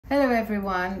Hello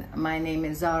everyone, my name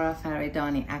is Zara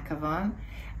Faridani Akavan,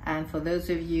 and for those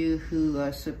of you who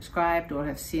are subscribed or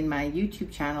have seen my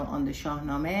YouTube channel on the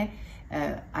Shahnameh,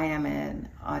 I am an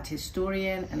art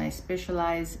historian and I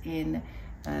specialize in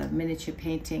miniature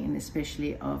painting and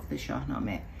especially of the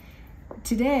Shahnameh.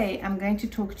 Today I'm going to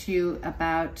talk to you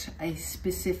about a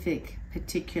specific,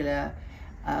 particular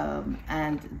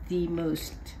and the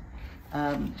most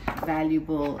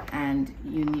valuable and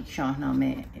unique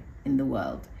Shahnameh in the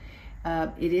world.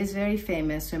 It is very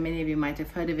famous, so many of you might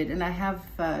have heard of it, and I have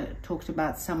talked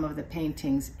about some of the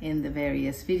paintings in the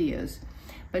various videos.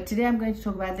 But today I'm going to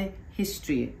talk about the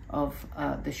history of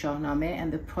the Shahnameh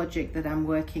and the project that I'm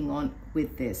working on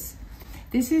with this.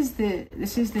 This is the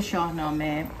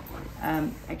Shahnameh.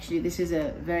 Actually, this is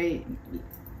a very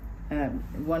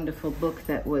wonderful book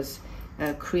that was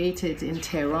created in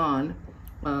Tehran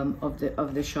of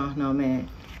the Shahnameh,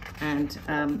 and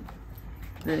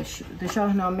the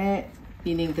Shahnameh,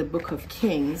 meaning the Book of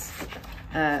Kings.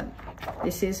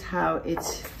 This is how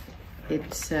it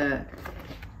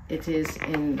is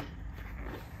in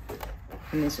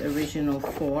its original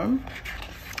form.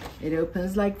 It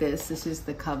opens like this. This is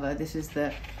the cover. This is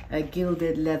the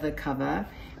gilded leather cover,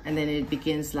 and then it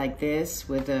begins like this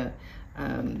with a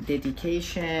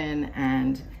dedication,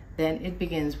 and then it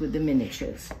begins with the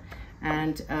miniatures.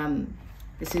 And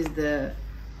this is the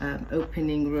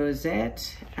opening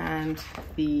rosette and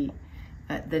the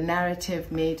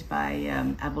narrative made by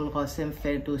Abul Qasim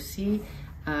Ferdowsi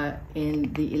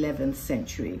in the 11th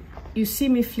century. You see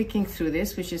me flicking through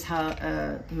this, which is how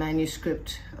a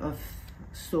manuscript of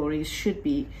stories should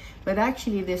be, but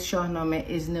actually this Shahnameh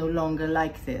is no longer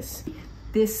like this.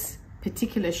 This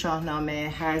particular Shahnameh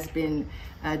has been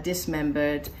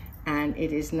dismembered and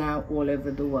it is now all over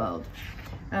the world.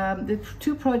 The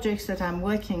two projects that I'm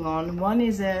working on, one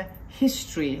is a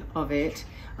history of it,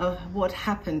 of what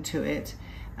happened to it,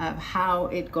 how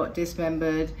it got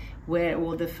dismembered, where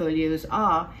all the folios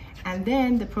are, and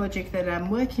then the project that I'm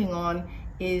working on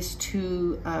is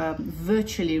to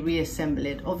virtually reassemble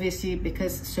it. Obviously,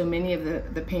 because so many of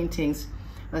the paintings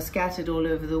are scattered all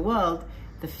over the world,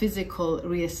 the physical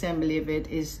reassembly of it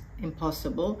is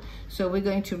impossible. So we're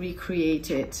going to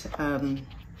recreate it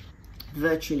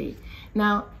virtually.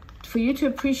 Now, for you to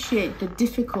appreciate the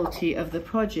difficulty of the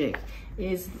project,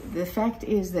 the fact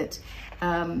is that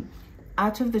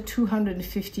out of the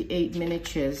 258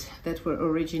 miniatures that were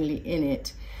originally in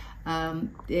it,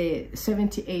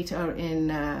 78 are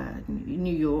in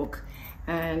New York,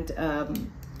 and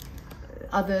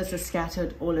others are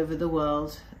scattered all over the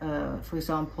world. For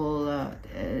example,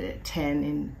 10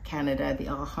 in Canada at the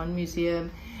Arhan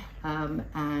Museum,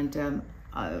 and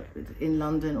in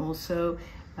London also.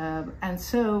 And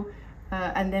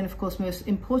then of course, most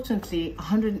importantly,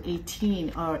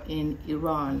 118 are in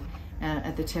Iran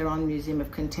at the Tehran Museum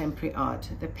of Contemporary Art.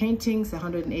 The paintings,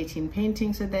 118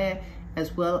 paintings are there,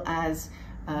 as well as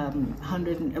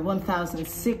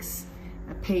 1,006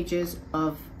 pages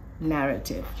of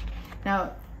narrative.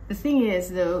 Now, the thing is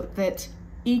though, that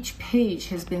each page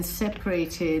has been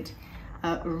separated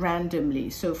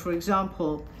randomly. So for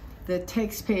example, the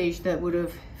text page that would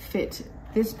have fit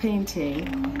this painting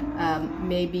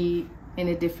may be in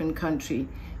a different country.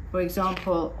 For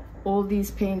example, all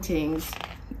these paintings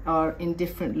are in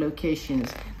different locations.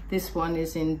 This one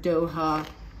is in Doha.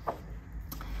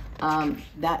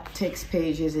 That text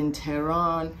page is in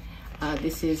Tehran.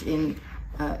 This is in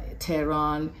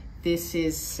Tehran. This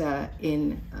is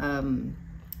in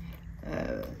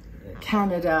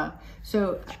Canada.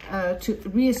 So to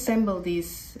reassemble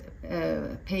these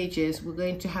pages, we're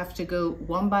going to have to go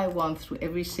one by one through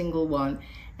every single one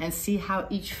and see how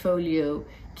each folio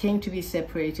came to be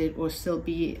separated or still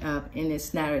be in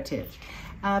its narrative.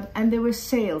 And there were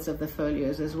sales of the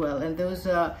folios as well, and those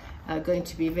are going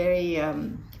to be very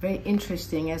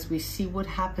interesting as we see what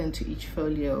happened to each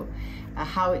folio,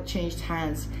 how it changed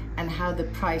hands, and how the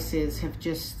prices have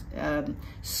just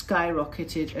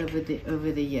skyrocketed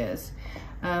over the years.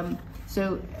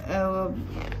 So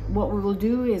what we will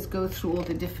do is go through all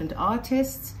the different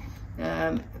artists,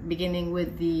 beginning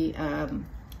with the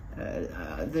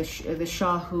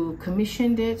Shah who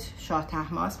commissioned it, Shah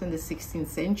Tahmasb in the 16th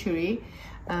century,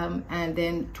 and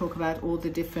then talk about all the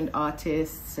different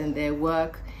artists and their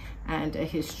work, and a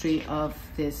history of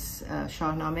this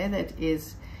Shahnameh that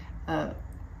is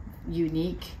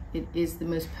unique. It is the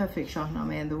most perfect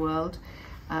Shahnameh in the world,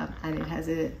 and it has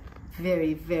a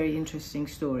very, very interesting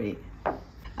story.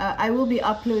 I will be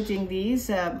uploading these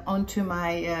onto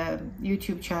my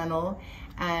YouTube channel,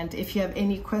 and if you have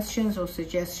any questions or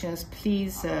suggestions,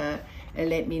 please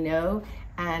let me know,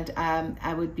 and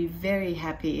I would be very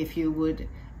happy if you would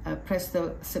press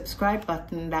the subscribe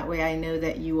button. That way I know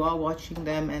that you are watching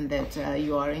them and that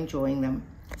you are enjoying them.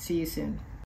 See you soon.